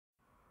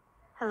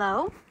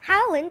Hello?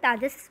 Hi, Linda.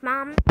 This is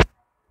Mom.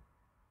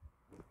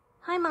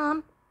 Hi,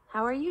 Mom.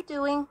 How are you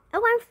doing?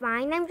 Oh, I'm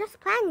fine. I'm just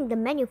planning the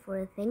menu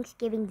for the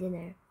Thanksgiving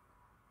dinner.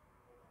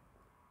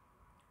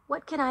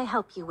 What can I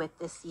help you with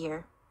this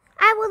year?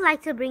 I would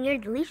like to bring your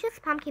delicious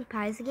pumpkin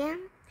pies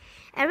again.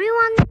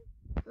 Everyone loves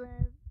them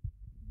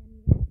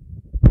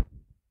again.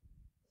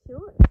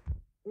 Sure.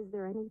 Is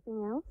there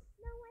anything else?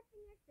 No, I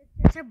think your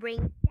sisters are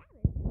bringing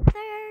salad and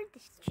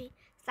other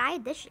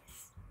side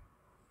dishes.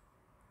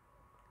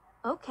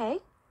 Okay.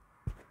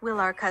 Will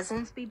our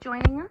cousins be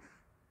joining us?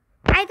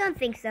 I don't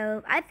think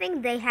so. I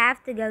think they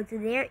have to go to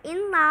their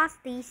in-laws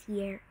this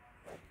year.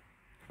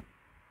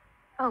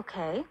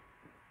 Okay.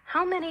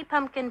 How many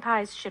pumpkin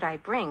pies should I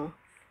bring?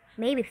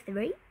 Maybe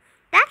 3?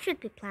 That should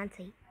be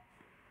plenty.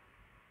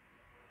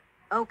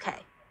 Okay.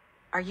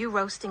 Are you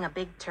roasting a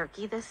big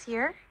turkey this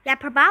year? Yeah,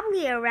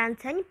 probably around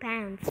 10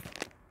 pounds.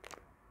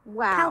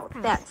 Wow, 12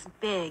 pounds. that's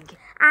big.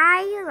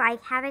 I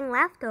like having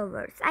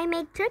leftovers. I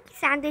make turkey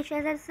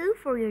sandwiches and soup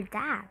for your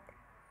dad.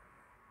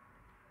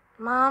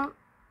 Mom,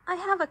 I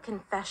have a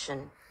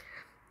confession.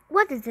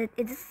 What is it?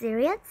 Is it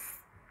serious?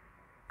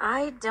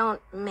 I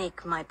don't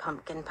make my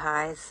pumpkin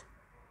pies.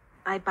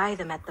 I buy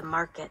them at the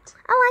market.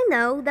 Oh, I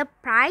know. The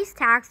price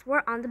tags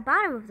were on the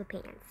bottom of the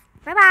pans.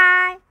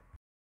 Bye-bye.